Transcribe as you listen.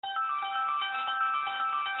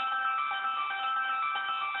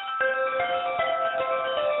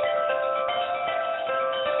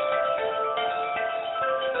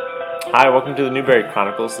Hi, welcome to the Newbery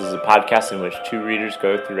Chronicles. This is a podcast in which two readers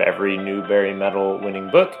go through every Newbery Medal winning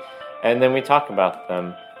book, and then we talk about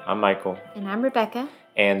them. I'm Michael. And I'm Rebecca.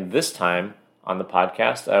 And this time on the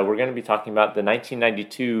podcast, we're going to be talking about the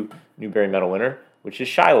 1992 Newbery Medal winner, which is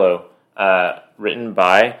Shiloh, written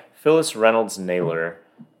by Phyllis Reynolds Naylor.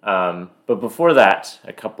 But before that,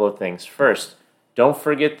 a couple of things. First, don't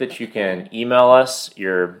forget that you can email us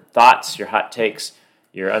your thoughts, your hot takes,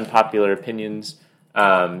 your unpopular opinions,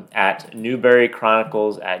 at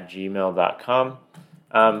newberychronicles@gmail.com.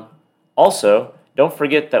 Also, don't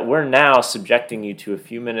forget that we're now subjecting you to a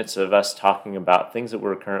few minutes of us talking about things that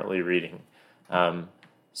we're currently reading.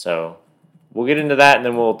 So we'll get into that, and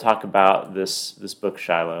then we'll talk about this book,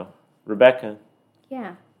 Shiloh. Rebecca?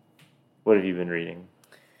 Yeah. What have you been reading?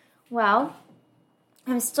 Well,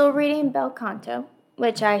 I'm still reading Bel Canto,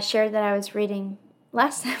 which I shared that I was reading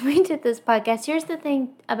last time we did this podcast. Here's the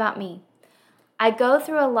thing about me. I go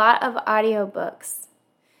through a lot of audiobooks,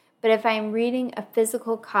 but if I'm reading a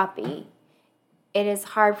physical copy, it is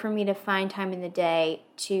hard for me to find time in the day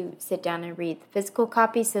to sit down and read the physical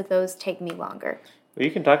copy, so those take me longer. Well,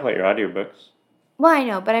 you can talk about your audiobooks. Well, I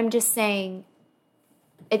know, but I'm just saying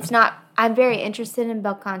I'm very interested in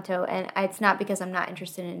Bel Canto, and it's not because I'm not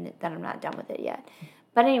interested in it that I'm not done with it yet.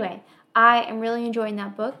 But anyway, I am really enjoying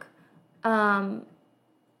that book.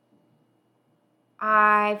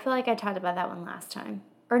 I feel like I talked about that one last time.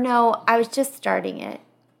 Or no, I was just starting it.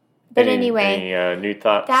 But anyway, any new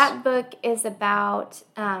thoughts? That book is about,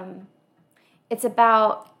 it's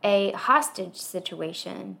about a hostage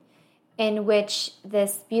situation in which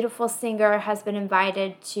this beautiful singer has been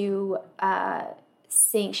invited to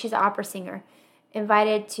sing. She's an opera singer.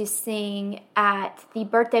 Invited to sing at the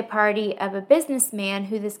birthday party of a businessman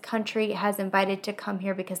who this country has invited to come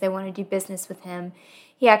here because they want to do business with him.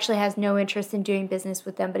 He actually has no interest in doing business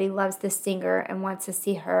with them, but he loves this singer and wants to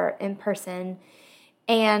see her in person.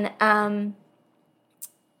 And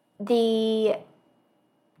these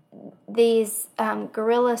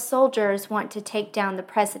guerrilla soldiers want to take down the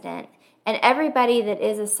president. And everybody that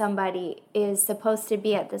is a somebody is supposed to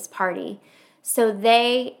be at this party. So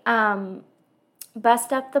they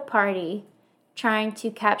bust up the party trying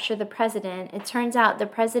to capture the president. It turns out the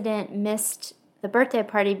president missed the birthday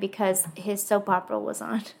party because his soap opera was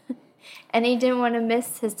on. And he didn't want to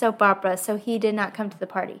miss his soap opera, so he did not come to the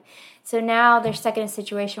party. So now they're stuck in a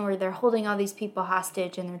situation where they're holding all these people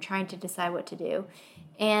hostage and they're trying to decide what to do.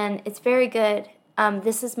 And it's very good.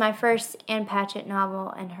 This is my first Ann Patchett novel,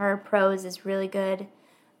 and her prose is really good.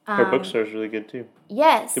 Her bookstore is really good, too.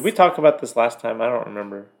 Yes. Did we talk about this last time? I don't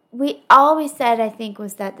remember. All we said, I think,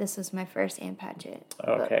 was that this was my first Ann Patchett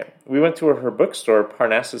book. Okay. We went to her bookstore,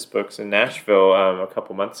 Parnassus Books, in Nashville a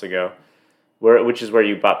couple months ago, which is where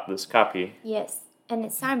you bought this copy. Yes, and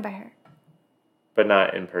it's signed by her. But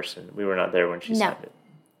not in person. We were not there when she signed it.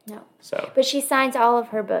 No. So. But she signs all of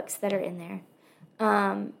her books that are in there.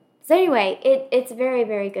 So anyway, it's very,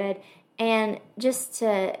 very good. And just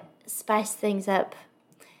to spice things up,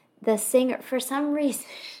 the singer, for some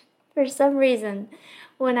reason,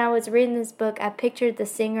 when I was reading this book, I pictured the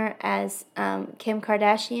singer as Kim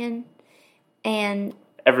Kardashian, and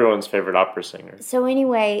everyone's favorite opera singer. So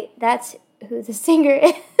anyway, that's who the singer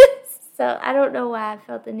is. So I don't know why I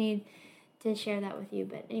felt the need to share that with you,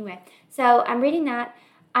 but anyway. So I'm reading that.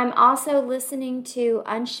 I'm also listening to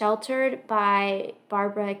Unsheltered by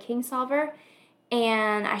Barbara Kingsolver,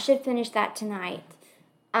 and I should finish that tonight.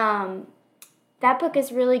 That book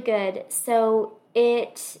is really good. So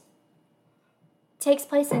it takes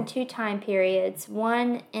place in two time periods,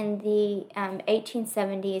 one in the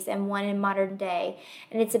 1870s and one in modern day.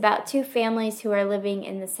 And it's about two families who are living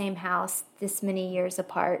in the same house this many years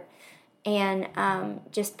apart, and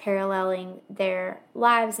just paralleling their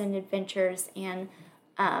lives and adventures. And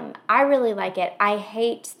I really like it. I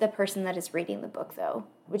hate the person that is reading the book, though,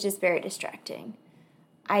 which is very distracting.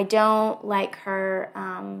 I don't like her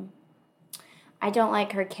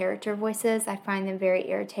character voices. I find them very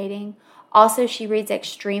irritating. Also, she reads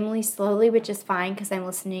extremely slowly, which is fine because I'm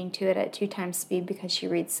listening to it at 2 times speed because she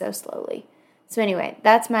reads so slowly. So anyway,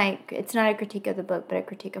 it's not a critique of the book, but a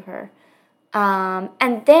critique of her.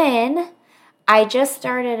 And then I just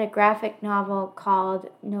started a graphic novel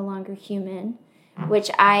called No Longer Human,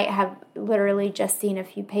 which I have literally just seen a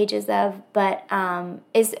few pages of, but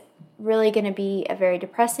is really going to be a very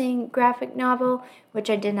depressing graphic novel, which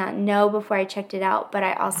I did not know before I checked it out. But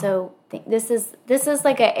I also think this is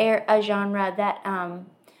like a genre that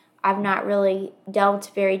I've not really delved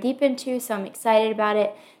very deep into, so I'm excited about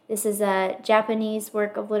it. This is a Japanese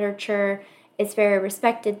work of literature, It's very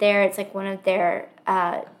respected there. It's like one of their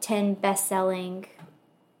 10 best-selling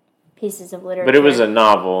pieces of literature. But it was a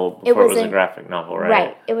novel before it was a graphic novel, right?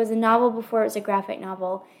 Right. It was a novel before it was a graphic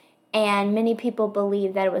novel, and many people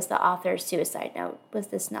believe that it was the author's suicide note, was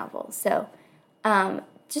this novel. So,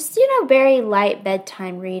 just, very light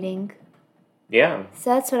bedtime reading. Yeah.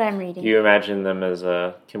 So that's what I'm reading. Do you imagine them as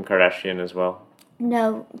Kim Kardashian as well?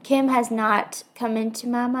 No, Kim has not come into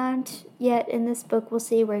my mind yet in this book. We'll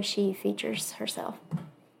see where she features herself.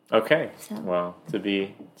 Okay. So. Well, to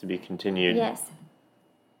be continued. Yes.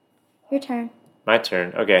 Your turn. My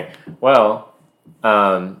turn. Okay. Well,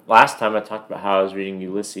 last time I talked about how I was reading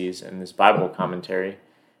Ulysses and this Bible commentary,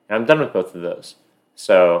 and I'm done with both of those.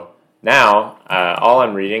 So now, all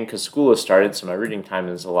I'm reading, because school has started, so my reading time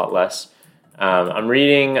is a lot less. I'm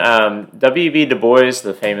reading W.E.B. Du Bois,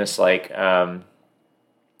 the famous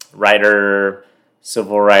writer,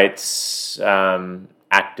 civil rights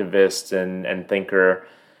activist and thinker,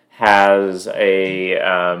 has a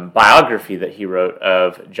biography that he wrote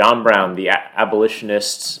of John Brown, the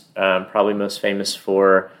abolitionist, probably most famous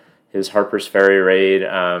for his Harper's Ferry raid,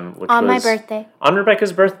 which on was my birthday. On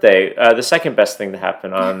Rebecca's birthday, the second best thing to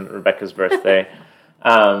happen on Rebecca's birthday.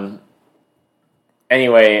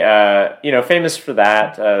 Anyway, famous for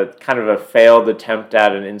that, kind of a failed attempt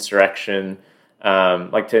at an insurrection,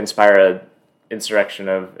 to inspire an insurrection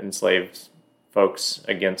of enslaved folks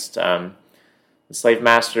against the slave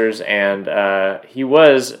masters, and he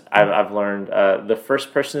was, I've learned, the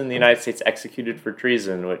first person in the United States executed for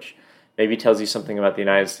treason, which maybe tells you something about the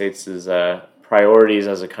United States' priorities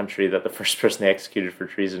as a country, that the first person they executed for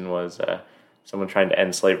treason was someone trying to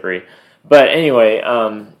end slavery. But anyway,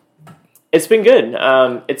 it's been good.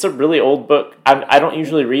 It's a really old book. I don't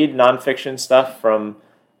usually read nonfiction stuff from,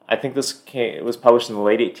 I think it was published in the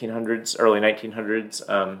late 1800s, early 1900s.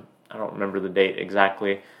 I don't remember the date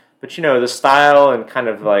exactly. But, the style and kind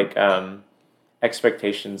of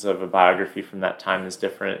expectations of a biography from that time is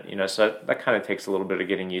different, so that kind of takes a little bit of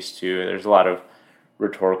getting used to. There's a lot of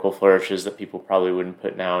rhetorical flourishes that people probably wouldn't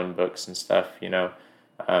put now in books and stuff,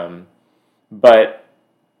 But,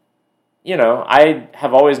 I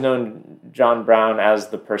have always known John Brown as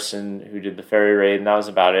the person who did the ferry raid, and that was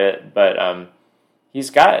about it. But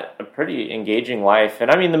he's got a pretty engaging life.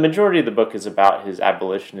 And, the majority of the book is about his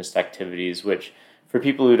abolitionist activities, which, for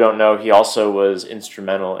people who don't know, he also was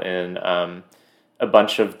instrumental in a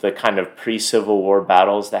bunch of the kind of pre-Civil War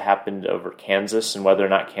battles that happened over Kansas and whether or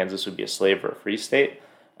not Kansas would be a slave or a free state.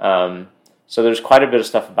 So there's quite a bit of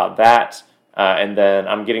stuff about that. And then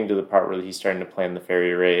I'm getting to the part where he's starting to plan the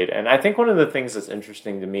ferry raid. And I think one of the things that's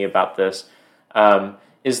interesting to me about this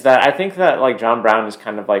is that I think that John Brown is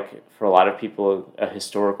kind of for a lot of people, a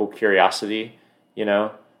historical curiosity,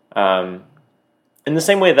 in the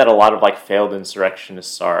same way that a lot of failed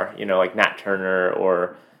insurrectionists are, like Nat Turner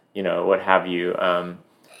or, what have you,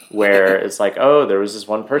 where it's there was this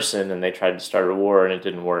one person and they tried to start a war and it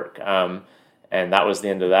didn't work. And that was the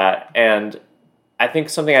end of that. And I think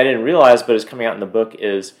something I didn't realize but is coming out in the book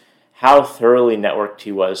is how thoroughly networked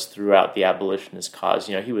he was throughout the abolitionist cause.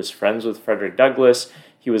 He was friends with Frederick Douglass.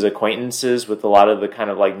 He was acquaintances with a lot of the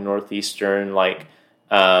kind of northeastern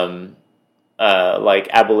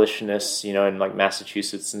abolitionists, in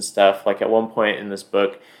Massachusetts and stuff. At one point in this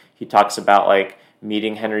book, he talks about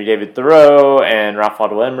meeting Henry David Thoreau and Ralph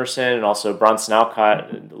Waldo Emerson and also Bronson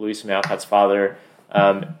Alcott, Louis May Alcott's father,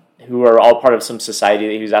 who are all part of some society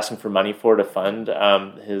that he was asking for money for to fund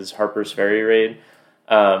his Harper's Ferry raid.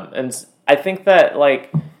 And I think that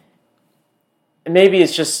maybe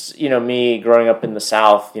it's just, me growing up in the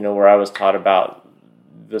South, where I was taught about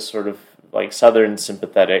the sort of Southern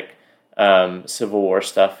sympathetic Civil War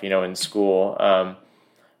stuff, in school.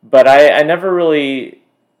 But I never really,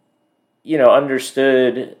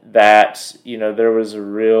 understood that, there was a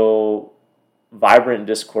real vibrant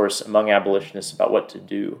discourse among abolitionists about what to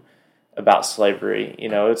do about slavery.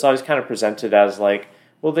 It's always kind of presented as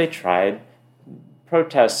they tried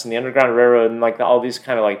protests and the Underground Railroad and all these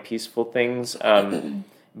kind of peaceful things.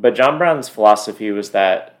 But John Brown's philosophy was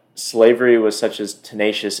that slavery was such a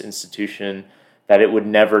tenacious institution that it would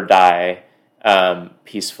never die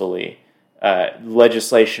peacefully.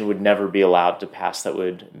 Legislation would never be allowed to pass that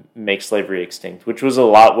would make slavery extinct, which was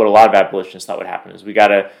what a lot of abolitionists thought would happen. Is we got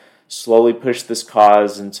to slowly push this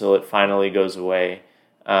cause until it finally goes away.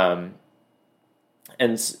 And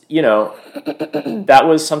that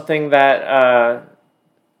was something that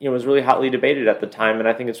was really hotly debated at the time, and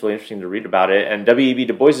I think it's really interesting to read about it. And W.E.B.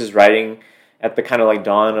 Du Bois is writing at the kind of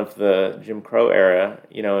dawn of the Jim Crow era,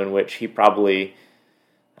 in which he probably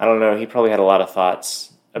had a lot of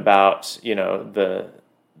thoughts about, the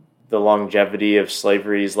the longevity of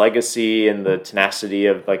slavery's legacy and the tenacity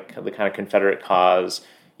of like the kind of Confederate cause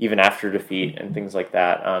even after defeat and things like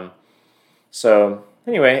that. So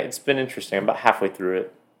anyway, it's been interesting. I'm about halfway through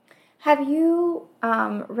it. Have you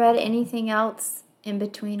read anything else in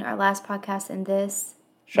between our last podcast and this?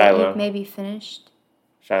 Shiloh. That you've maybe finished?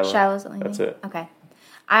 Shiloh's the only That's thing? it. Okay.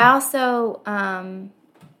 I also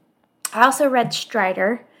read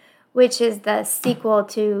Strider, which is the sequel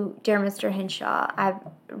to Dear Mr. Henshaw. I've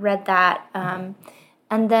read that.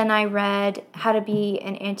 And then I read How to Be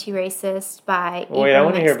an Anti-Racist by Wait, I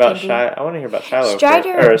want to hear about Shiloh. I want to hear about Shiloh.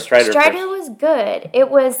 Strider was good. It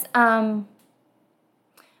was. I'm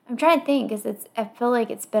trying to think because I feel like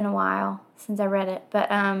it's been a while since I read it, but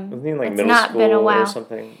Wasn't he in like it's middle not school been a while. or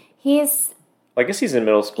something? I guess he's in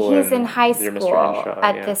middle school. He's in high Dear Mr. school Henshaw,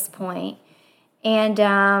 at this point,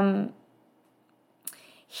 and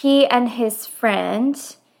he and his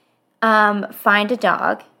friend find a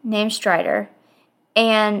dog named Strider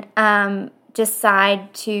and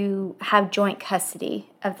decide to have joint custody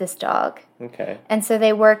of this dog. Okay. And so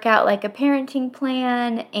they work out like a parenting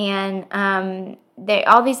plan, and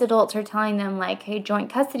all these adults are telling them like, hey, joint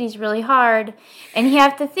custody is really hard, and you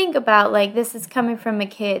have to think about like this is coming from a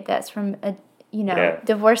kid that's from a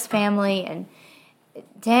divorced family, and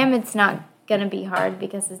to him it's not gonna be hard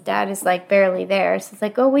because his dad is like barely there. So it's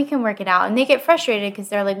like, oh, we can work it out, and they get frustrated because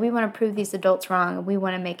they're like, we want to prove these adults wrong, and we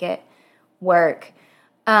want to make it work.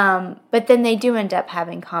 But then they do end up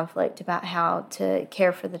having conflict about how to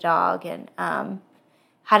care for the dog and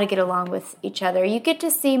how to get along with each other. You get to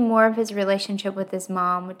see more of his relationship with his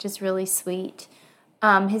mom, which is really sweet.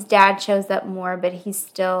 His dad shows up more, but he's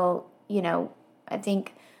still, I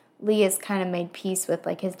think Lee has kind of made peace with,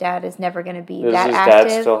 like, his dad is never going to be that active. Does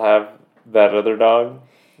his dad still have that other dog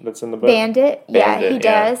that's in the book? Bandit? Yeah, he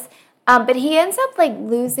does. But he ends up like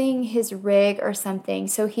losing his rig or something,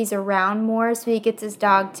 so he's around more. So he gets his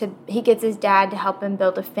dad to help him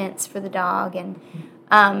build a fence for the dog. And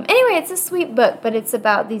anyway, it's a sweet book, but it's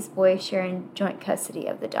about these boys sharing joint custody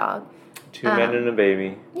of the dog. 2 men and a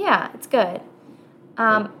baby. Yeah, it's good.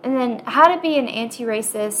 And then How to Be an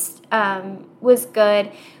Anti-Racist was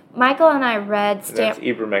good. Michael and I read That's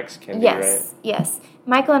Ibram X. Kendi, right? Yes.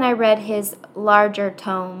 Michael and I read his larger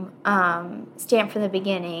tome, Stamped from the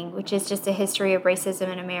Beginning, which is just a history of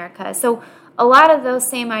racism in America. So a lot of those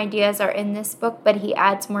same ideas are in this book, but he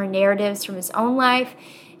adds more narratives from his own life.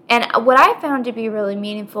 And what I found to be really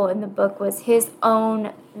meaningful in the book was his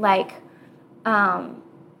own,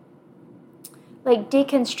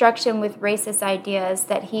 deconstruction with racist ideas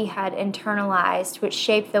that he had internalized, which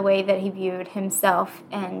shaped the way that he viewed himself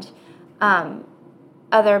and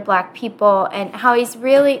other black people, and how he's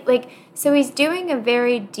really so he's doing a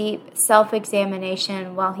very deep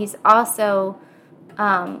self-examination while he's also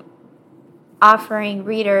offering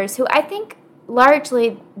readers who I think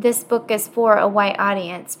largely this book is for a white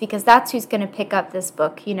audience, because that's who's going to pick up this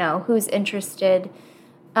book, who's interested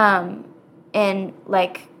in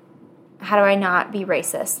how do I not be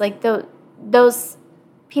racist? Those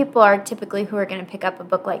people are typically who are going to pick up a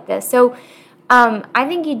book like this. So I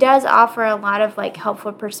think he does offer a lot of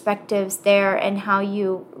helpful perspectives there, and how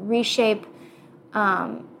you reshape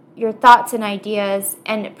your thoughts and ideas,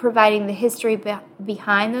 and providing the history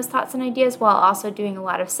behind those thoughts and ideas, while also doing a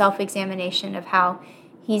lot of self-examination of how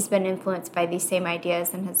he's been influenced by these same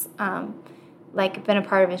ideas and has been a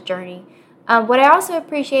part of his journey. What I also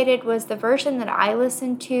appreciated was the version that I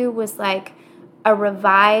listened to was a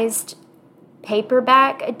revised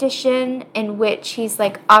paperback edition, in which he's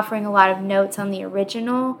offering a lot of notes on the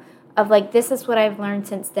original of this is what I've learned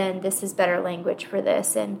since then, this is better language for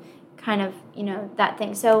this, and kind of that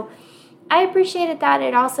thing. So I appreciated that.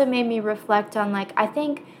 It also made me reflect on I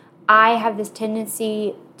think I have this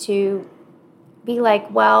tendency to be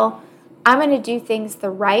well, I'm going to do things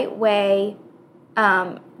the right way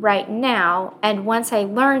right now, and once I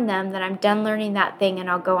learn them, then I'm done learning that thing and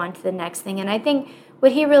I'll go on to the next thing. And I think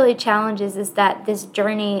what he really challenges is that this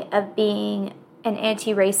journey of being an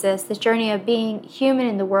anti-racist, this journey of being human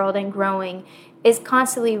in the world and growing, is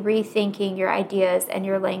constantly rethinking your ideas and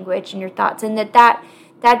your language and your thoughts, and that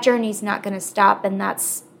journey is not going to stop. And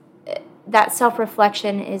that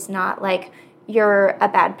self-reflection is not you're a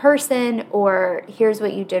bad person or here's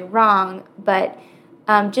what you did wrong, but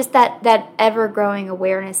just that ever-growing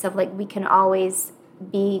awareness of we can always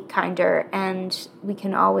be kinder, and we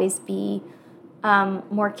can always be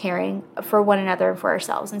more caring for one another and for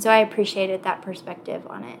ourselves. And so I appreciated that perspective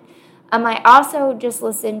on it. I also just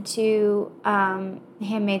listened to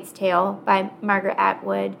Handmaid's Tale by Margaret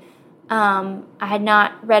Atwood. I had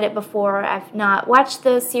not read it before. I've not watched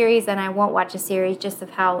the series, and I won't watch a series just of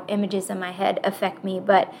how images in my head affect me.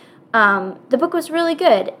 But The book was really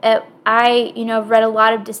good. I've read a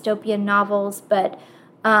lot of dystopian novels, but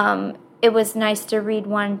it was nice to read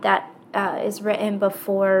one that is written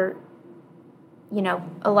before,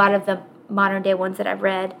 a lot of the modern day ones that I've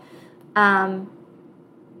read. I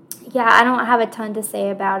don't have a ton to say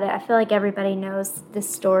about it. I feel like everybody knows this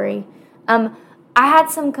story. I had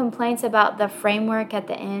some complaints about the framework at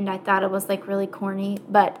the end. I thought it was really corny,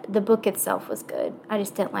 but the book itself was good. I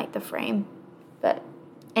just didn't like the frame. But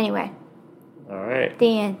anyway. All right.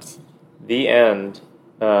 The end. The end.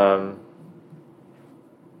 Not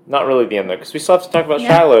really the end, though, because we still have to talk about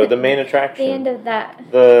Shiloh, the main attraction. The end of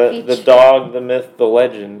that. The dog, the myth, the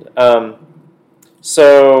legend.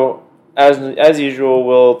 So, as usual,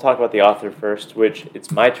 we'll talk about the author first, which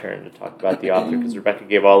it's my turn to talk about the author, because Rebecca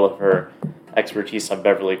gave all of her expertise on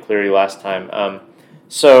Beverly Cleary last time.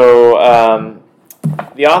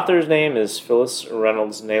 The author's name is Phyllis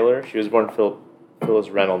Reynolds Naylor. She was born Phyllis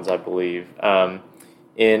Reynolds, I believe,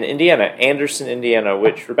 in Indiana, Anderson, Indiana,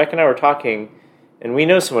 which Rebecca and I were talking, and we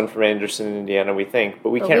know someone from Anderson, Indiana, we think, but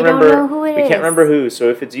we can't remember. Don't know who it is. We can't remember who. So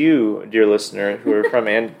if it's you, dear listener, who are from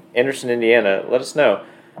Anderson, Indiana, let us know.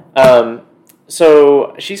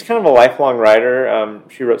 So she's kind of a lifelong writer.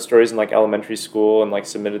 She wrote stories in elementary school and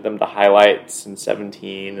submitted them to Highlights and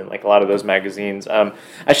 17 and a lot of those magazines.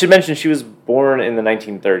 I should mention she was born in the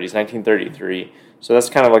 1930s, 1933. So that's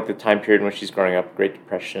kind of the time period when she's growing up, Great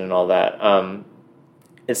Depression and all that.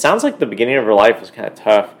 It sounds like the beginning of her life was kind of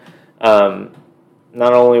tough.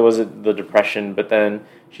 Not only was it the Depression, but then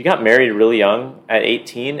she got married really young at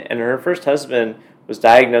 18, and her first husband was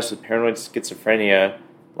diagnosed with paranoid schizophrenia.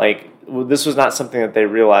 This was not something that they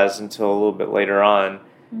realized until a little bit later on.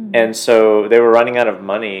 Mm-hmm. And so they were running out of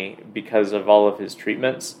money because of all of his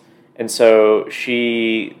treatments. And so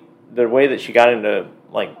the way that she got into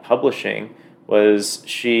publishing was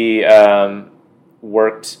she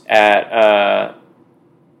worked at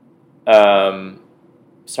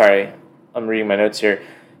sorry, I'm reading my notes here.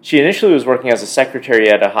 She initially was working as a secretary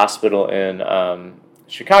at a hospital in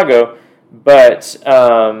Chicago, but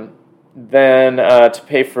then to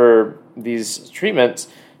pay for these treatments,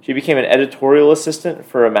 she became an editorial assistant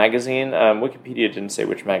for a magazine. Wikipedia didn't say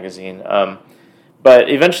which magazine, but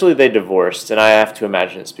eventually they divorced, and I have to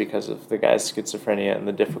imagine it's because of the guy's schizophrenia and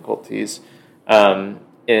the difficulties in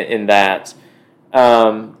that.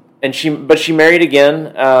 But she married again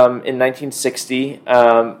in 1960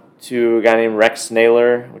 to a guy named Rex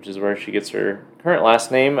Naylor, which is where she gets her current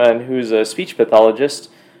last name, and who's a speech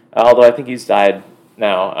pathologist, although I think he's died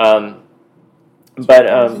now.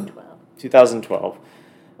 2012.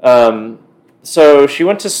 So she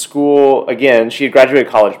went to school again. She had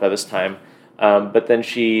graduated college by this time, but then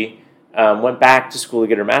she went back to school to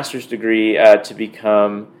get her master's degree to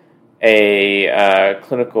become a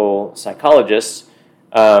clinical psychologist.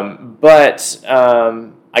 But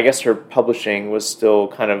I guess her publishing was still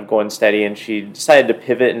kind of going steady, and she decided to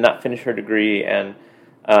pivot and not finish her degree and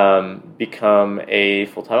become a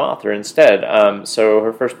full-time author instead. So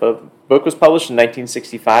her first book was published in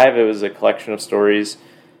 1965. It was a collection of stories.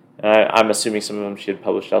 I'm assuming some of them she had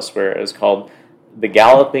published elsewhere. It was called The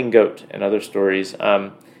Galloping Goat and Other Stories.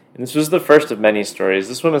 And this was the first of many stories.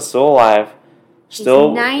 This woman's still alive,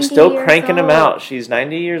 still cranking them out. She's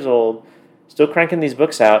 90 years old, still cranking these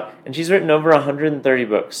books out, and she's written over 130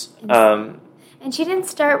 books. And she didn't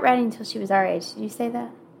start writing until she was our age. Did you say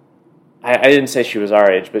that? I didn't say she was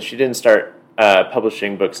our age, but she didn't start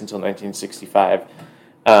publishing books until 1965.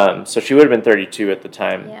 So she would have been 32 at the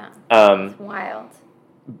time. Yeah, it's wild.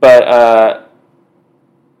 But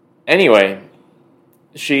anyway,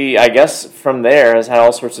 she, I guess, from there has had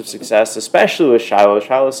all sorts of success, especially with Shiloh.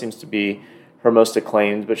 Shiloh seems to be her most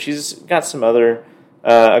acclaimed, but she's got some other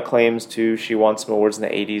acclaims too. She won some awards in the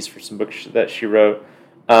 80s for some books that she wrote.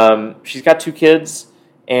 She's got 2 kids,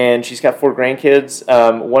 and she's got 4 grandkids.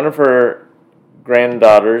 One of her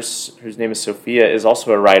granddaughters, whose name is Sophia, is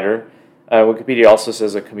also a writer. Wikipedia also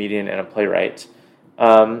says a comedian and a playwright.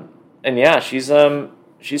 And yeah, she's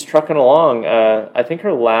trucking along. I think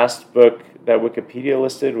her last book that Wikipedia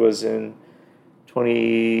listed was in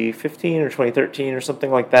 2015 or 2013 or something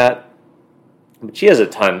like that. But she has a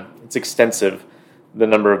ton. It's extensive, the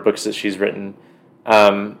number of books that she's written.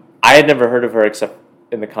 I had never heard of her except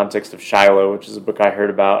in the context of Shiloh, which is a book I heard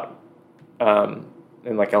about in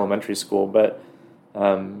elementary school. But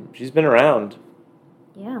she's been around.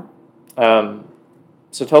 Yeah.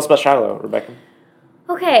 So tell us about Shiloh, Rebecca.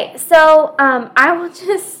 Okay, so I will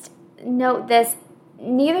just note this.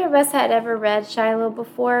 Neither of us had ever read Shiloh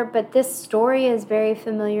before, but this story is very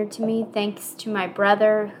familiar to me thanks to my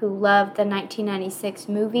brother who loved the 1996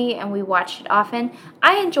 movie, and we watched it often.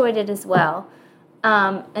 I enjoyed it as well.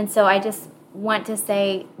 And so I just want to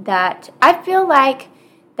say that I feel like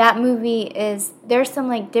that movie there's some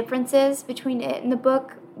like differences between it and the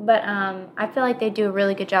book, but I feel like they do a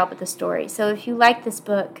really good job with the story. So if you like this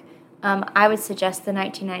book, I would suggest the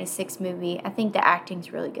 1996 movie. I think the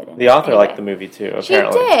acting's really good in it. The author liked the movie too,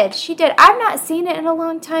 apparently. She did. I've not seen it in a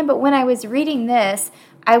long time, but when I was reading this,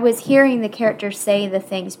 I was hearing the characters say the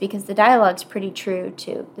things because the dialogue's pretty true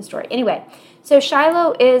to the story. Anyway, so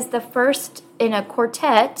Shiloh is the first in a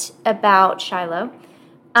quartet about Shiloh.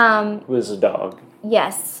 Who is a dog.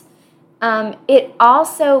 Yes. It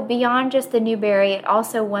also, beyond just the Newbery, it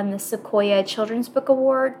also won the Sequoia Children's Book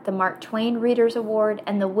Award, the Mark Twain Readers Award,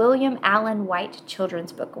 and the William Allen White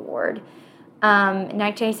Children's Book Award. In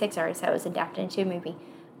 1986, I already said it was adapted into a movie.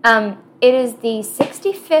 It is the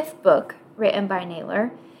 65th book written by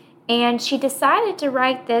Naylor, and she decided to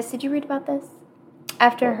write this. Did you read about this?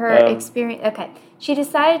 After her experience. Okay. She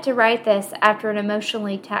decided to write this after an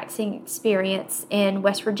emotionally taxing experience in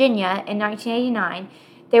West Virginia in 1989.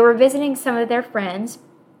 They were visiting some of their friends,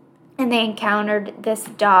 and they encountered this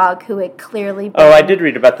dog who had clearly been I did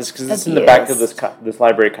read about this because it's in the back of this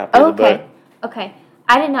library copy of the book. Okay.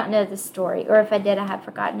 I did not know this story, or if I did, I have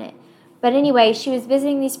forgotten it. But anyway, she was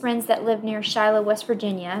visiting these friends that lived near Shiloh, West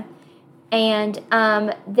Virginia, and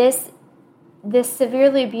this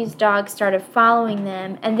severely abused dog started following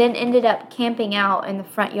them and then ended up camping out in the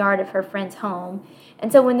front yard of her friend's home.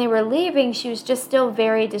 And so when they were leaving, she was just still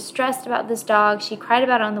very distressed about this dog. She cried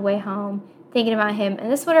about it on the way home, thinking about him.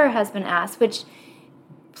 And this is what her husband asked, which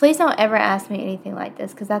please don't ever ask me anything like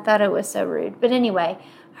this because I thought it was so rude. But anyway,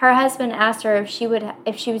 her husband asked her if she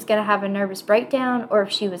was going to have a nervous breakdown or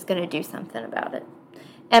if she was going to do something about it.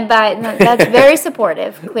 And that's very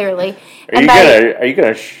supportive, clearly. Are you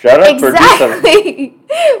gonna shut up or do something?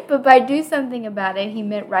 But by do something about it, he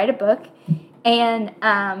meant write a book, and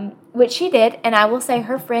which she did. And I will say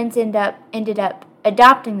her friends ended up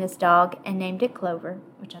adopting this dog and named it Clover,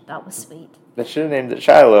 which I thought was sweet. They should have named it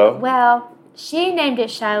Shiloh. Well, she named it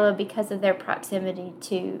Shiloh because of their proximity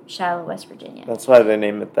to Shiloh, West Virginia. That's why they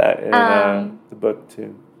named it that in the book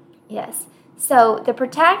too. Yes. So the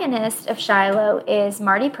protagonist of Shiloh is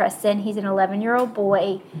Marty Preston. He's an 11-year-old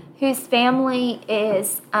boy whose family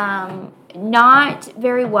is not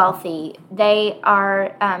very wealthy. They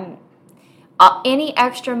are any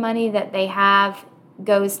extra money that they have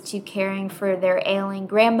goes to caring for their ailing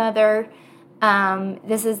grandmother.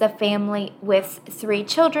 This is a family with 3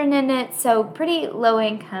 children in it, so pretty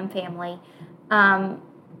low-income family.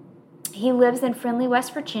 He lives in Friendly,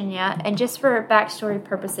 West Virginia, and just for backstory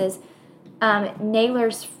purposes,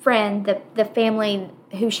 Naylor's friend, the family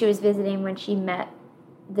who she was visiting when she met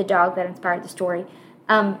the dog that inspired the story,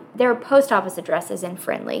 there are post office addresses in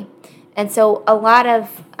Friendly. And so a lot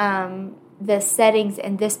of the settings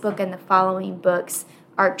in this book and the following books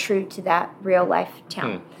are true to that real life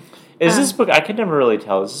town. Is this book, I could never really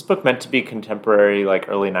tell, is this book meant to be contemporary, like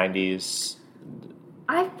early 90s?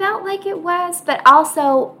 I felt like it was, but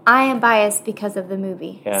also I am biased because of the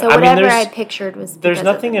movie. Yeah. So whatever I pictured was because there's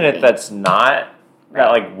nothing in it that's not, that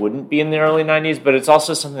like wouldn't be in the early 90s, but it's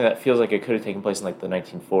also something that feels like it could have taken place in like the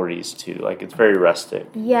 1940s too. Like it's very rustic.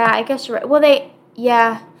 Yeah, I guess you're right. Well,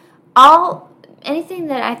 anything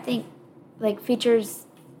that I think like features,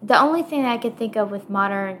 the only thing that I could think of with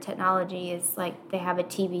modern technology is like they have a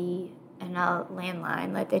TV and a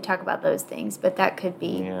landline. Like they talk about those things, but that could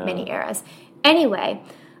be many eras. Anyway,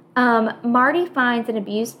 Marty finds an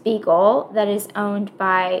abused beagle that is owned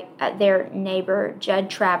by their neighbor,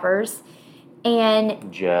 Judd Travers.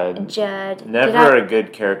 And Judd. Never a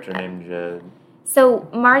good character named Judd. So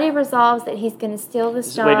Marty resolves that he's going to steal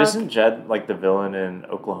this dog. Wait, isn't Judd like the villain in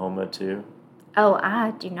Oklahoma too? Oh,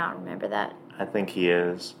 I do not remember that. I think he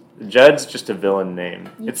is. Judd's just a villain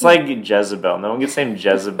name. It's like Jezebel. No one gets named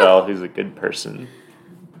Jezebel who's a good person.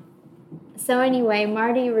 So anyway,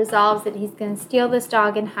 Marty resolves that he's going to steal this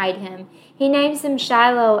dog and hide him. He names him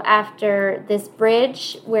Shiloh after this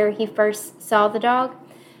bridge where he first saw the dog.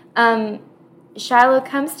 Shiloh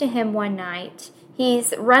comes to him one night.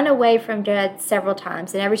 He's run away from Judd several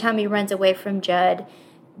times, and every time he runs away from Judd,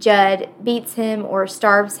 Judd beats him or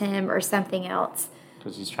starves him or something else.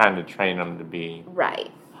 Because he's trying to train them to be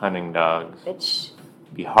hunting dogs. Which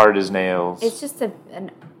be hard as nails. It's just an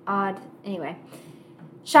odd... Anyway.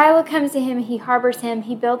 Shiloh comes to him, he harbors him,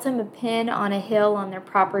 he builds him a pen on a hill on their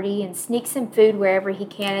property and sneaks him food wherever he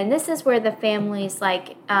can. And this is where the family's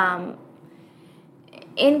like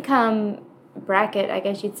income bracket, I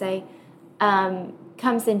guess you'd say,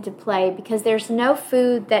 comes into play because there's no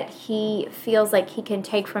food that he feels like he can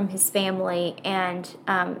take from his family and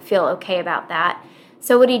feel okay about that.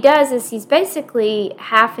 So what he does is he's basically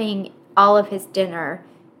halving all of his dinner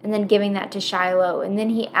and then giving that to Shiloh. And then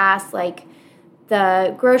he asks, like,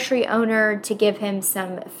 the grocery owner to give him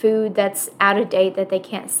some food that's out of date that they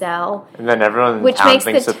can't sell. And then everyone in town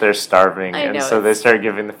thinks that they're starving, and so they start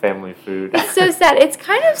giving the family food. It's so sad. It's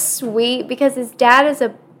kind of sweet because his dad is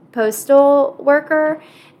a postal worker,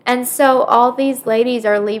 and so all these ladies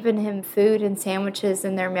are leaving him food and sandwiches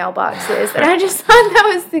in their mailboxes. And I just thought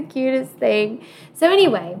that was the cutest thing. So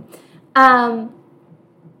anyway,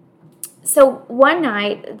 so one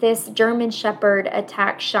night, this German Shepherd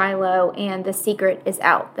attacks Shiloh, and the secret is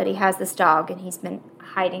out that he has this dog, and he's been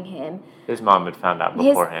hiding him. His mom had found out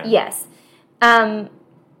beforehand. Yes. Sorry,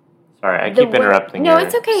 I keep interrupting you. No,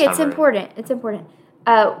 it's okay. It's important. It's important.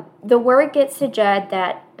 The word gets to Judd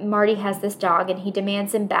that Marty has this dog, and he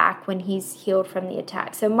demands him back when he's healed from the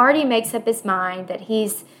attack. So Marty makes up his mind that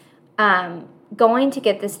he's going to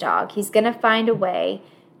get this dog. He's going to find a way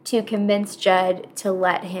to convince Judd to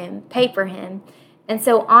let him pay for him. And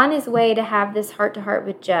so on his way to have this heart-to-heart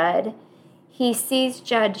with Judd, he sees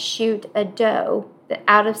Judd shoot a doe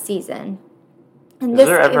out of season. And is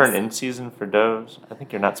there ever an in-season for does? I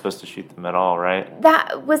think you're not supposed to shoot them at all, right?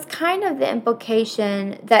 That was kind of the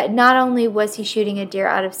implication that not only was he shooting a deer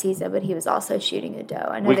out of season, but he was also shooting a doe.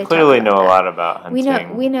 I know we clearly know a lot about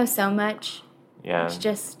hunting. We know so much. Yeah.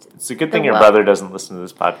 It's a good thing your brother doesn't listen to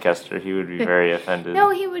this podcast, or he would be very offended. No,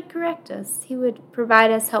 he would correct us. He would provide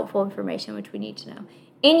us helpful information, which we need to know.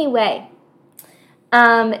 Anyway,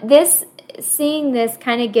 seeing this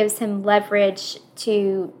kind of gives him leverage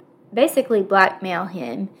to basically blackmail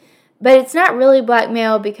him. But it's not really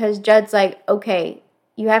blackmail because Judd's like, okay,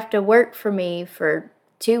 you have to work for me for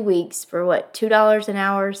 2 weeks for what, $2 an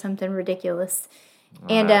hour or something ridiculous.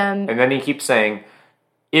 And then he keeps saying,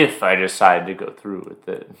 if I decide to go through with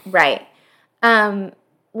it. Right.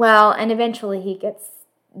 Well, and eventually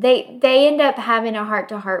they end up having a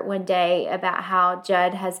heart-to-heart one day about how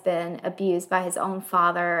Judd has been abused by his own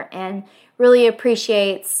father and really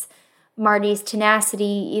appreciates Marty's tenacity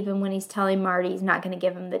even when he's telling Marty he's not going to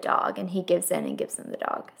give him the dog, and he gives in and gives him the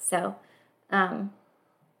dog. So,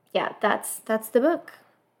 yeah, that's the book.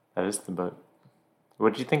 That is the book.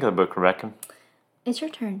 What did you think of the book, Rebecca? It's your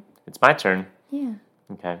turn. It's my turn. Yeah.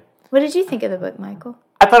 Okay. What did you think of the book, Michael?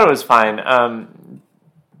 I thought it was fine.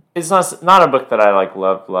 It's not a book that I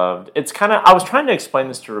loved. It's kind of, I was trying to explain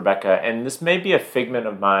this to Rebecca, and this may be a figment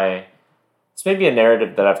of this may be a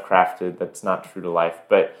narrative that I've crafted that's not true to life,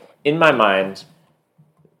 but in my mind,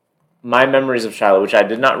 my memories of Shiloh, which I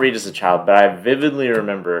did not read as a child, but I vividly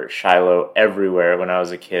remember Shiloh everywhere when I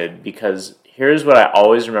was a kid, because here's what I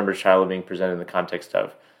always remember Shiloh being presented in the context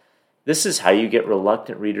of. This is how you get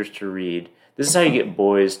reluctant readers to read. This is how you get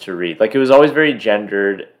boys to read. Like, it was always very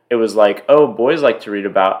gendered. It was like, oh, boys like to read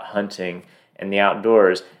about hunting and the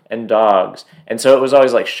outdoors and dogs. And so it was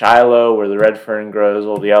always like Shiloh, Where the Red Fern Grows,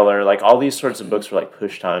 Old Yeller. Like, all these sorts of books were like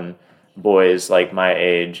pushed on boys like my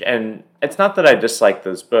age. And it's not that I dislike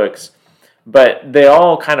those books, but they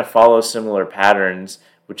all kind of follow similar patterns,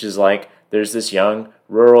 which is like, there's this young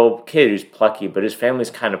rural kid who's plucky, but his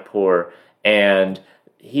family's kind of poor, and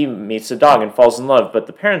he meets a dog and falls in love, but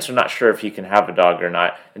the parents are not sure if he can have a dog or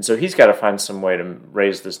not, and so he's got to find some way to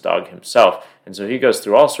raise this dog himself. And so he goes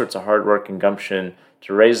through all sorts of hard work and gumption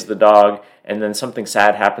to raise the dog, and then something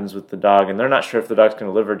sad happens with the dog, and they're not sure if the dog's going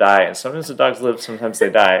to live or die, and sometimes the dogs live, sometimes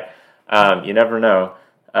they die. You never know.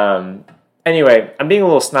 Anyway, I'm being a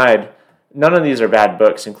little snide. None of these are bad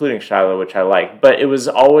books, including Shiloh, which I like, but it was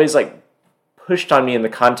always like pushed on me in the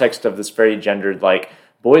context of this very gendered, like,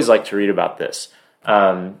 boys like to read about this.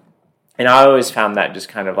 And I always found that just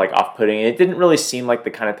kind of like off-putting. It didn't really seem like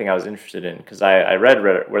the kind of thing I was interested in, because I read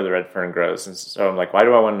Where the Red Fern Grows, and so I'm like, why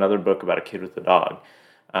do I want another book about a kid with a dog?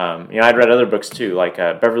 I'd read other books too, like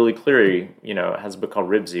Beverly Cleary, has a book called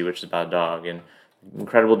Ribsy, which is about a dog, and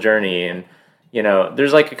Incredible Journey, and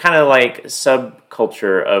there's like a kind of like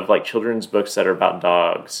subculture of like children's books that are about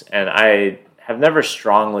dogs, and I have never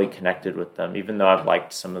strongly connected with them, even though I've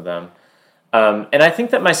liked some of them. And I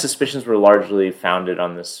think that my suspicions were largely founded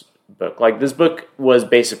on this book. Like, this book was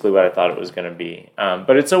basically what I thought it was going to be.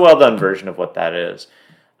 But it's a well-done version of what that is.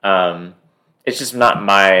 It's just not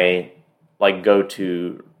my, like,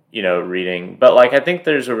 go-to, reading. But, like, I think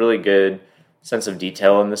there's a really good sense of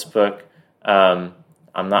detail in this book. I'm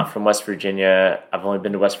not from West Virginia. I've only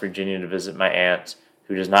been to West Virginia to visit my aunt,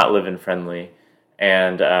 who does not live in Friendly.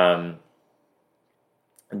 And,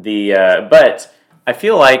 but I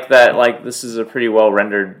feel like that, like, this is a pretty well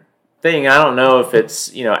rendered thing. I don't know if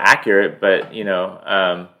it's, accurate, but,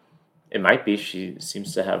 it might be. She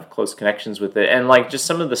seems to have close connections with it. And, like, just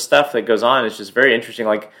some of the stuff that goes on is just very interesting.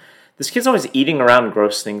 Like, this kid's always eating around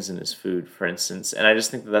gross things in his food, for instance, and I just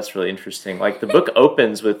think that that's really interesting. Like, the book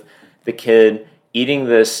opens with the kid eating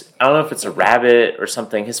this, I don't know if it's a rabbit or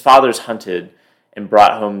something. His father's hunted and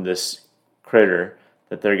brought home this critter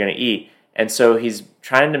that they're going to eat, and so he's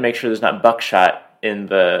trying to make sure there's not buckshot in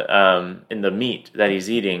the meat that he's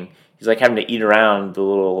eating. He's like having to eat around the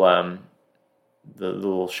little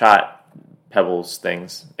shot pebbles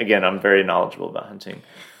things. Again, I'm very knowledgeable about hunting.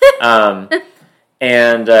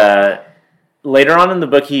 And later on in the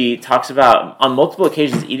book, he talks about, on multiple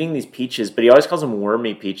occasions, eating these peaches, but he always calls them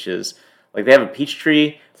wormy peaches. Like, they have a peach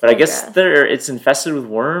tree, but I guess it's infested with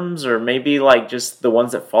worms, or maybe, like, just the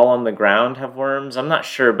ones that fall on the ground have worms. I'm not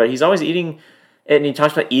sure, but he's always eating it, and he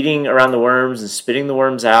talks about eating around the worms and spitting the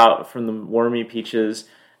worms out from the wormy peaches.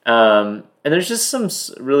 And there's just some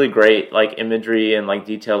really great, like, imagery and, like,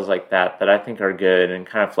 details like that I think are good and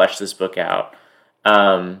kind of flesh this book out.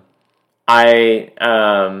 I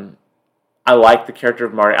like the character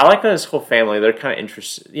of Marty. I like his whole family. They're kind of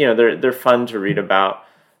interesting. You know, they're fun to read about.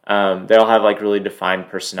 They all have, like, really defined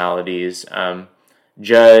personalities.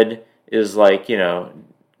 Judd is, like, you know,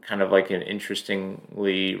 kind of like an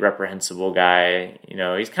interestingly reprehensible guy. You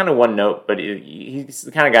know, he's kind of one note, but he's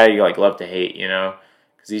the kind of guy you, like, love to hate, you know,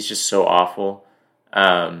 because he's just so awful.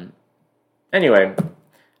 Anyway,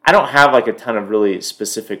 I don't have, like, a ton of really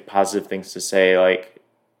specific positive things to say. Like,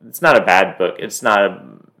 it's not a bad book. It's not a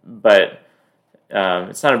book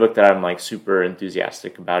that I'm, like, super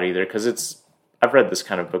enthusiastic about either, because I've read this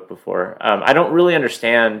kind of book before. I don't really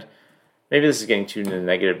understand, maybe this is getting too into the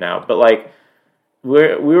negative now, but, like,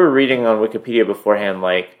 we were reading on Wikipedia beforehand,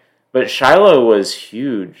 like, but Shiloh was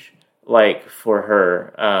huge, like, for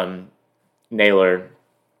her, Naylor.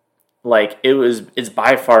 Like, it's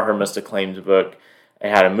by far her most acclaimed book. It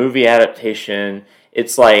had a movie adaptation.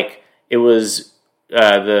 It's like, it was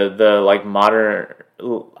the like modern,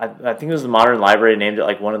 I think it was the Modern Library named it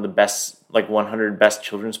like one of the best, like 100 best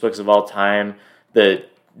children's books of all time.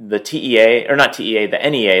 The TEA, or not TEA, the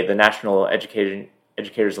NEA, the National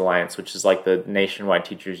Educators Alliance, which is like the nationwide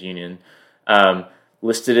teachers union,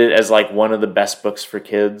 listed it as like one of the best books for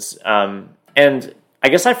kids. And I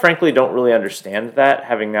guess I frankly don't really understand that,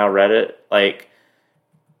 having now read it. Like,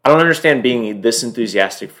 I don't understand being this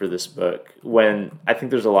enthusiastic for this book when I think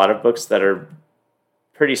there's a lot of books that are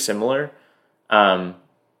pretty similar. But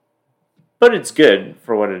it's good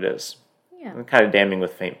for what it is. Yeah. I'm kind of damning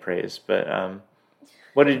with faint praise, but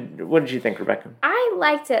what did you think, Rebecca? I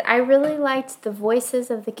liked it. I really liked the voices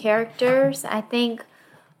of the characters. I think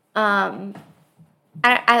I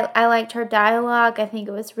liked her dialogue. I think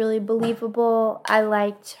it was really believable. I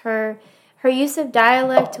liked her use of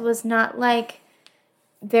dialect was not like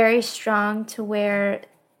very strong to where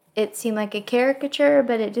it seemed like a caricature,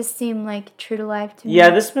 but it just seemed like true to life to me. Yeah,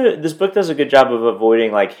 this book does a good job of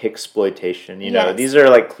avoiding like Hicksploitation. You know, these are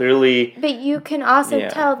like clearly. But you can also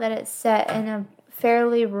tell that it's set in a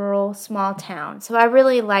fairly rural, small town. So I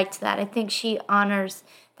really liked that. I think she honors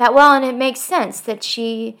that well, and it makes sense that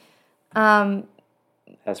she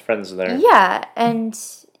has friends there. Yeah, and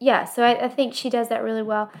so I think she does that really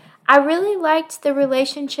well. I really liked the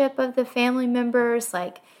relationship of the family members,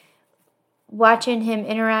 like watching him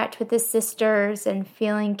interact with his sisters and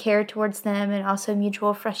feeling care towards them and also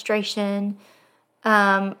mutual frustration.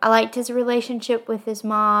 I liked his relationship with his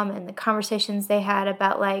mom and the conversations they had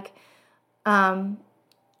about like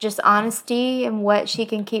just honesty and what she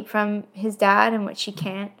can keep from his dad and what she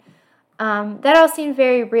can't. That all seemed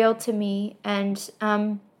very real to me, and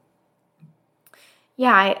I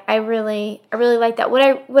really liked that.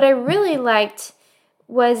 What I really liked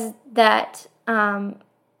was that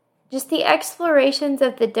just the explorations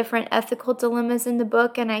of the different ethical dilemmas in the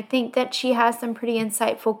book, and I think that she has some pretty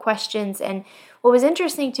insightful questions. And what was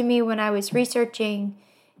interesting to me when I was researching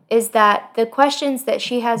is that the questions that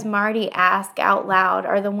she has Marty ask out loud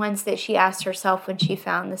are the ones that she asked herself when she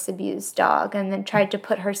found this abused dog, and then tried to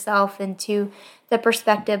put herself into the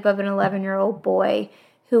perspective of an 11-year-old boy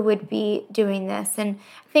who would be doing this. And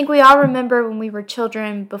I think we all remember when we were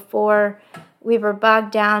children, before we were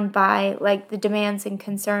bogged down by like the demands and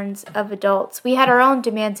concerns of adults, we had our own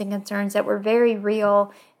demands and concerns that were very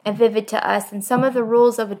real and vivid to us, and some of the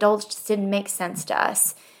rules of adults just didn't make sense to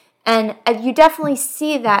us. And you definitely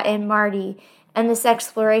see that in Marty and this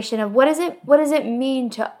exploration of what does it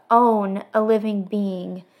mean to own a living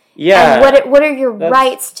being? Yeah. And what are your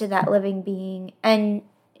rights to that living being? And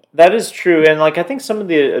that is true. And like I think some of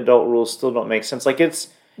the adult rules still don't make sense. Like it's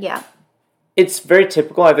very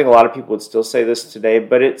typical. I think a lot of people would still say this today,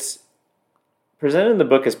 but it's presented in the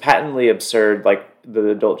book as patently absurd, like the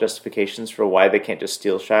adult justifications for why they can't just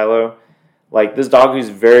steal Shiloh. Like this dog who's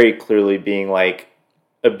very clearly being like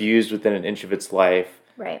abused within an inch of its life.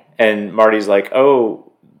 Right. And Marty's like,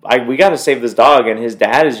 oh, we got to save this dog. And his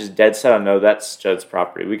dad is just dead set on, no, that's Judd's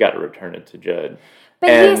property. We got to return it to Judd.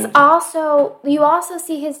 But you also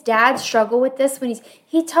see his dad struggle with this when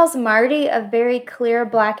he tells Marty a very clear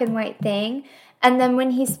black and white thing. And then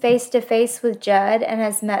when he's face to face with Judd and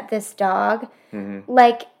has met this dog,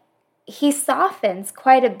 like, he softens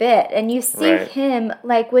quite a bit. And you see him,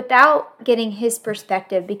 like, without getting his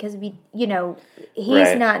perspective, because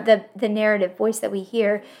he's not the narrative voice that we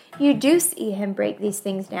hear. You do see him break these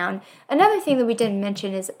things down. Another thing that we didn't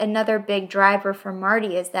mention is another big driver for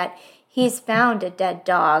Marty is that he's found a dead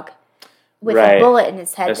dog with a bullet in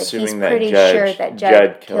his head. Assuming that he's pretty sure that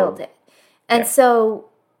Judd killed it. And so,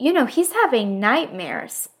 he's having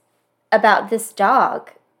nightmares about this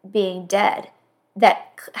dog being dead that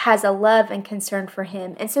has a love and concern for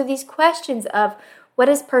him. And so these questions of what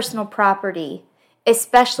is personal property,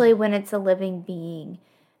 especially when it's a living being,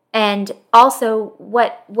 and also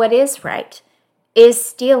what is right, is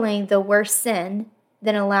stealing the worst sin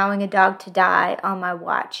than allowing a dog to die on my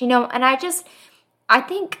watch. And I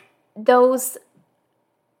think those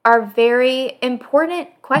are very important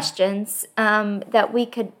questions that we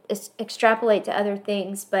could extrapolate to other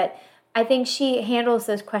things, but I think she handles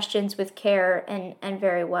those questions with care and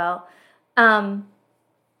very well. So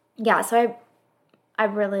I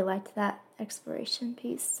really liked that exploration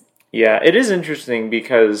piece. Yeah, it is interesting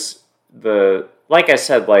because like I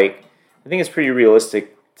said, like, I think it's pretty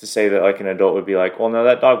realistic to say that, like, an adult would be like, well, no,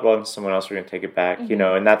 that dog belongs to someone else, we're going to take it back,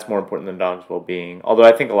 and that's more important than dog's well-being. Although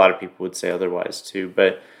I think a lot of people would say otherwise too.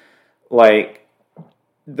 But, like,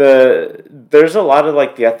 there's a lot of,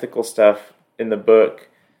 like, the ethical stuff in the book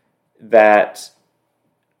that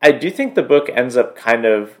I do think the book ends up kind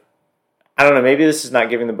of, I don't know, maybe this is not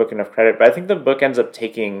giving the book enough credit, but I think the book ends up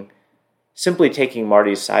simply taking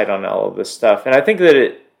Marty's side on all of this stuff. And I think that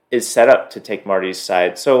it is set up to take Marty's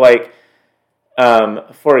side. So, like,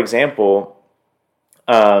 for example,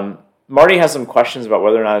 Marty has some questions about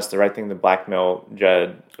whether or not it's the right thing to blackmail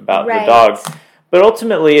Judd about the dog. But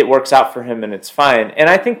ultimately, it works out for him and it's fine. And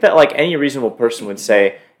I think that, like, any reasonable person would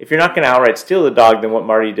say, if you're not going to outright steal the dog, then what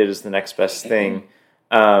Marty did is the next best thing.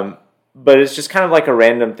 But it's just kind of like a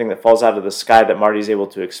random thing that falls out of the sky that Marty's able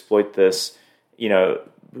to exploit this.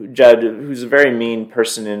 Judd, who's a very mean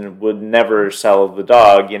person and would never sell the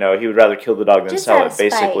dog, he would rather kill the dog than just sell it,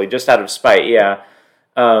 basically. Just out of spite, yeah.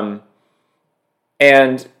 And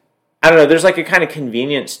I don't know, there's, like, a kind of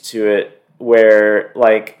convenience to it where,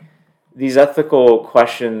 like, these ethical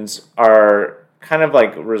questions are kind of,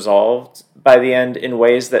 like, resolved by the end in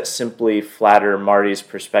ways that simply flatter Marty's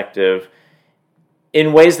perspective,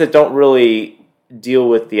 in ways that don't really deal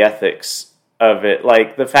with the ethics of it.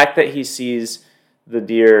 Like, the fact that he sees the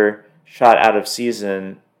deer shot out of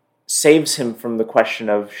season saves him from the question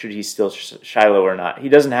of should he steal Shiloh or not. He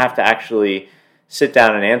doesn't have to actually sit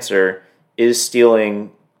down and answer, is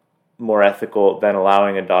stealing more ethical than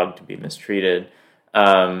allowing a dog to be mistreated?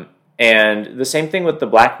 And the same thing with the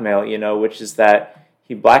blackmail, which is that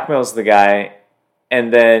he blackmails the guy,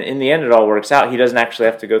 and then in the end it all works out. He doesn't actually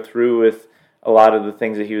have to go through with a lot of the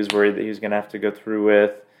things that he was worried that he was going to have to go through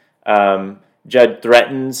with. Judd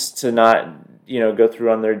threatens to not, go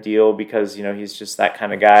through on their deal because, he's just that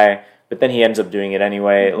kind of guy, but then he ends up doing it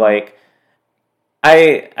anyway. Like,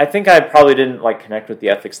 I think I probably didn't, like, connect with the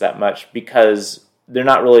ethics that much because they're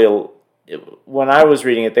not really, when I was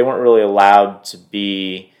reading it, they weren't really allowed to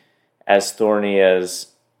be as thorny as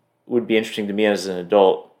would be interesting to me as an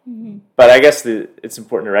adult. But I guess it's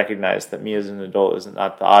important to recognize that me as an adult is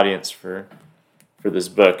not the audience for this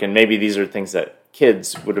book, and maybe these are things that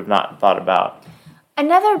kids would have not thought about.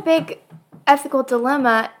 Another big ethical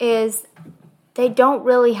dilemma is they don't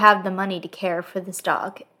really have the money to care for this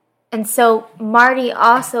dog. And so Marty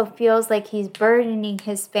also feels like he's burdening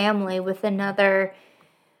his family with another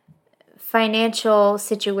financial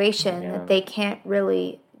situation that they can't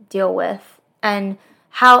really deal with. And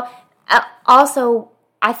how also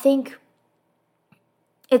I think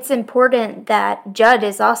it's important that Judd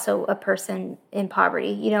is also a person in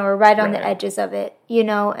poverty, or right on the edges of it,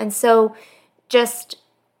 and so just,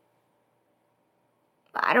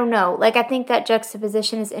 I don't know, like, I think that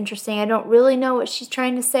juxtaposition is interesting. I don't really know what she's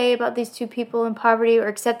trying to say about these two people in poverty, or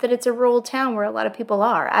except that it's a rural town where a lot of people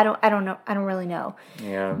are. I don't know. I don't really know.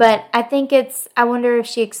 Yeah. But I think I wonder if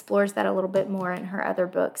she explores that a little bit more in her other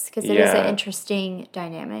books, because it is an interesting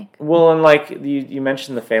dynamic. Well, and, like, you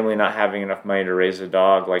mentioned the family not having enough money to raise a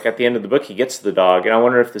dog. Like, at the end of the book, he gets the dog, and I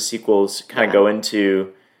wonder if the sequels kind of go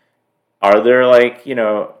into, are there, like,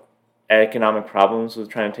 economic problems with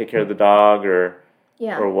trying to take care of the dog, or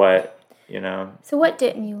what, So what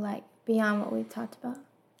didn't you like beyond what we've talked about?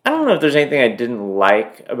 I don't know if there's anything I didn't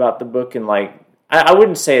like about the book, and like I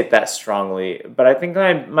wouldn't say it that strongly, but I think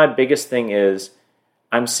my biggest thing is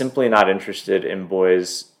I'm simply not interested in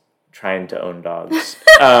boys trying to own dogs.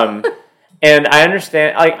 And I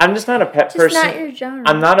understand, like, I'm just not a pet person. Just not your genre.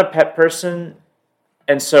 I'm not a pet person,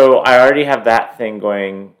 and so I already have that thing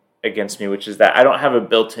going against me, which is that I don't have a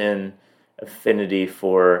built-in affinity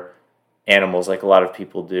for animals like a lot of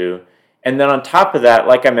people do. And then on top of that,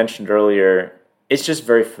 like I mentioned earlier, it's just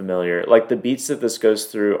very familiar. Like, the beats that this goes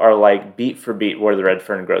through are like beat for beat where the red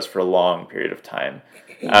fern grows for a long period of time.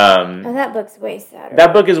 That book's way sadder.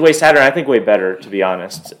 That book is way sadder, and I think way better, to be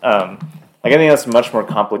honest. Like, I think that's a much more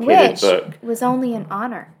complicated book. Which was only an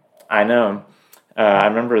honor. I know. I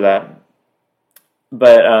remember that.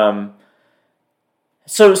 But,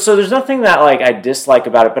 so there's nothing that, like, I dislike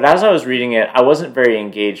about it, but as I was reading it, I wasn't very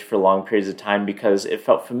engaged for long periods of time because it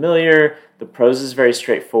felt familiar. The prose is very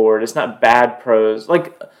straightforward. It's not bad prose.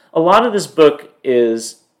 Like, a lot of this book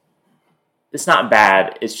it's not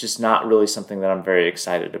bad. It's just not really something that I'm very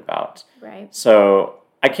excited about. Right. So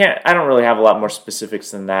I don't really have a lot more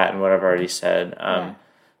specifics than that and what I've already said.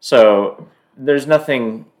 So there's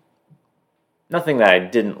nothing that I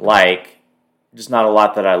didn't like, just not a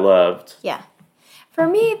lot that I loved. Yeah. For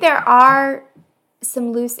me, there are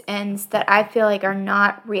some loose ends that I feel like are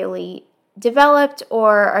not really developed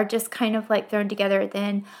or are just kind of like thrown together at the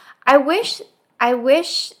end. I wish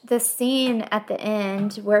the scene at the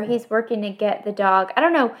end where he's working to get the dog, I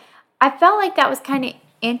don't know, I felt like that was kind of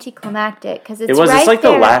anticlimactic because it's like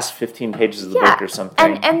there. The last 15 pages of the book or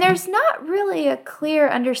something. And there's not really a clear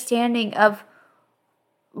understanding of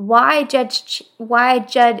why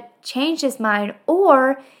Judd changed his mind,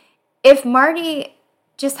 or if Marty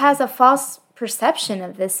just has a false perception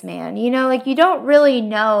of this man. You know, like, you don't really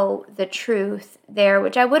know the truth there,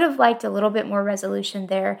 which I would have liked a little bit more resolution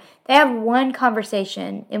there. They have one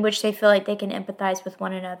conversation in which they feel like they can empathize with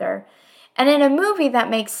one another. And in a movie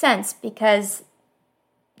that makes sense because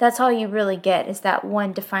that's all you really get is that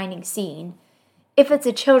one defining scene. If it's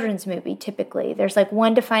a children's movie, typically, there's like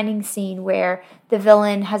one defining scene where the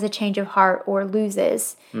villain has a change of heart or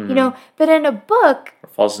loses, you know, but in a book... Or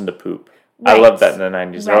falls into poop. Right. I love that in the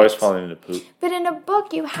 90s. They're always falling into poop. But in a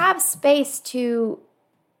book, you have space to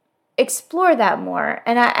explore that more.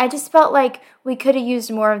 And I just felt like we could have used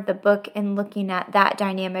more of the book in looking at that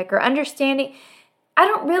dynamic or understanding. I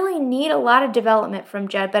don't really need a lot of development from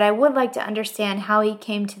Judd, but I would like to understand how he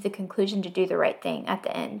came to the conclusion to do the right thing at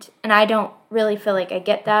the end. And I don't really feel like I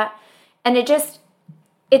get that. And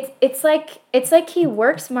it's like he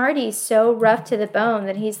works Marty so rough to the bone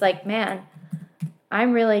that he's like, man,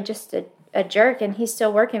 I'm really just a jerk and he's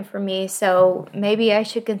still working for me, so maybe I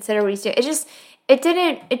should consider what he's doing. It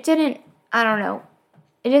didn't, I don't know,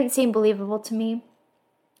 it didn't seem believable to me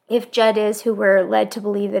if Judd is who we're led to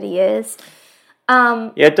believe that he is.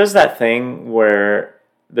 Yeah, it does that thing where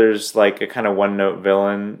there's like a kind of one-note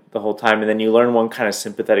villain the whole time, and then you learn one kind of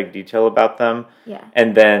sympathetic detail about them,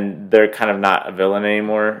 and then they're kind of not a villain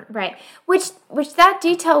anymore. Right. Which that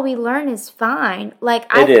detail we learn is fine. Like,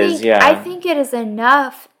 I think it is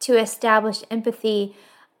enough to establish empathy.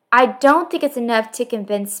 I don't think it's enough to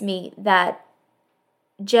convince me that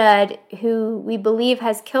Judd, who we believe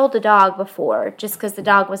has killed a dog before just because the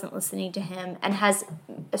dog wasn't listening to him and has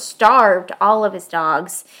starved all of his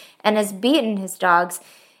dogs and has beaten his dogs,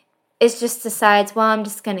 is just decides, well, I'm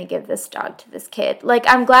just going to give this dog to this kid. Like,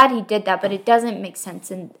 I'm glad he did that, but it doesn't make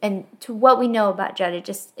sense. And to what we know about Judd, it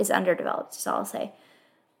just is underdeveloped, is all I'll say.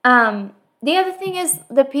 The other thing is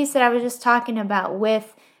the piece that I was just talking about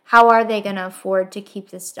with how are they going to afford to keep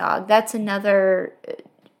this dog? That's another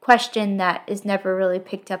question that is never really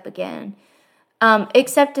picked up again.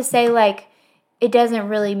 Except to say, like, it doesn't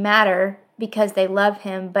really matter because they love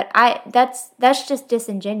him. But that's just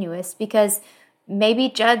disingenuous because maybe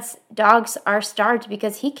Judd's dogs are starved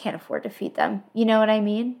because he can't afford to feed them. You know what I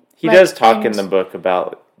mean? He does talk in the book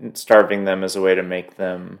about starving them as a way to make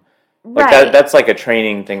them... Like that's like a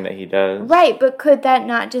training thing that he does. Right, but could that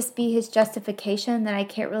not just be his justification that I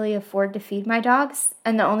can't really afford to feed my dogs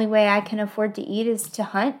and the only way I can afford to eat is to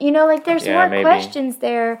hunt? You know, like there's more questions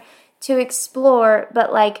there to explore,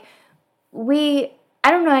 but like I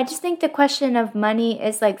don't know, I just think the question of money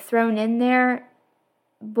is like thrown in there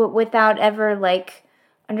but without ever like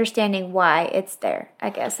understanding why it's there, I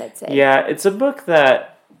guess I'd say. Yeah, it's a book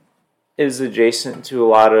that is adjacent to a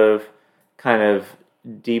lot of kind of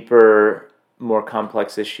deeper, more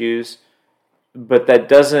complex issues, but that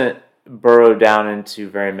doesn't burrow down into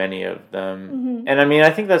very many of them. Mm-hmm. And I mean, I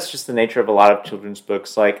think that's just the nature of a lot of children's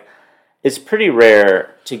books. Like, it's pretty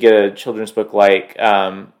rare to get a children's book like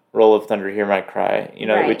Roll of Thunder, Hear My Cry, you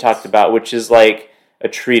know, that we talked about, which is like a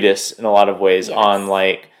treatise in a lot of ways on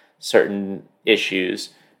like certain issues.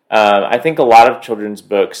 I think a lot of children's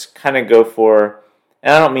books kind of go for,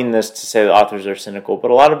 and I don't mean this to say the authors are cynical,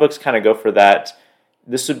 but a lot of books kind of go for that.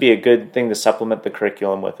 This would be a good thing to supplement the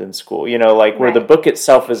curriculum with in school. You know, like where the book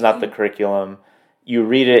itself is not the curriculum. You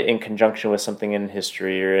read it in conjunction with something in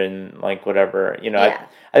history or in like whatever. You know,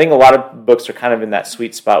 I think a lot of books are kind of in that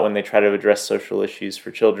sweet spot when they try to address social issues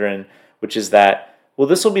for children, which is that, well,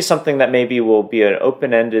 this will be something that maybe will be an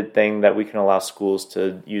open-ended thing that we can allow schools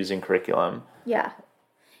to use in curriculum. Yeah.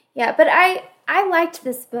 Yeah, but I liked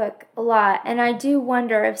this book a lot, and I do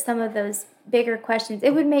wonder if some of those bigger questions,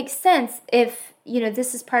 it would make sense if, you know,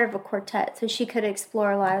 this is part of a quartet, so she could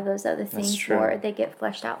explore a lot of those other things more. They get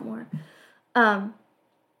fleshed out more. But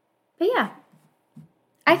yeah,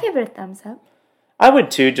 I give it a thumbs up. I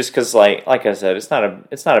would too, just because, like I said, it's not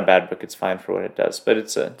a bad book. It's fine for what it does, but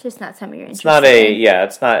it's just not something you're interested.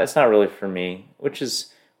 It's not really for me, which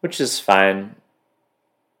is fine.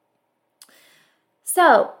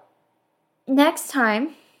 So next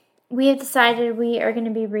time, we have decided we are going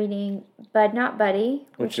to be reading Bud Not Buddy,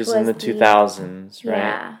 which is in the 2000s, right?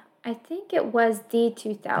 Yeah, I think it was the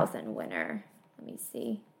 2000 winner. Let me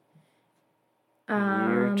see.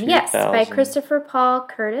 Yes, by Christopher Paul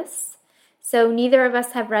Curtis. So neither of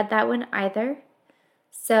us have read that one either.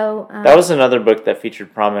 So that was another book that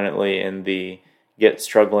featured prominently in the get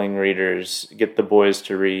struggling readers, get the boys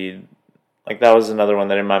to read. Like that was another one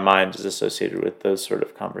that in my mind is associated with those sort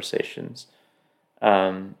of conversations.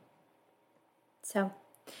 So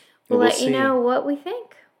we'll let you know what we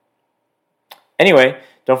think. Anyway,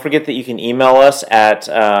 don't forget that you can email us at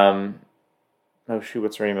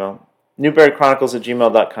what's our email?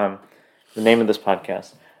 newberrychronicles@gmail.com, the name of this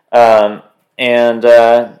podcast.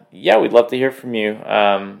 We'd love to hear from you.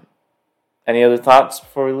 Any other thoughts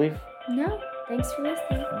before we leave? No. Thanks for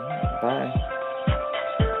listening. Bye.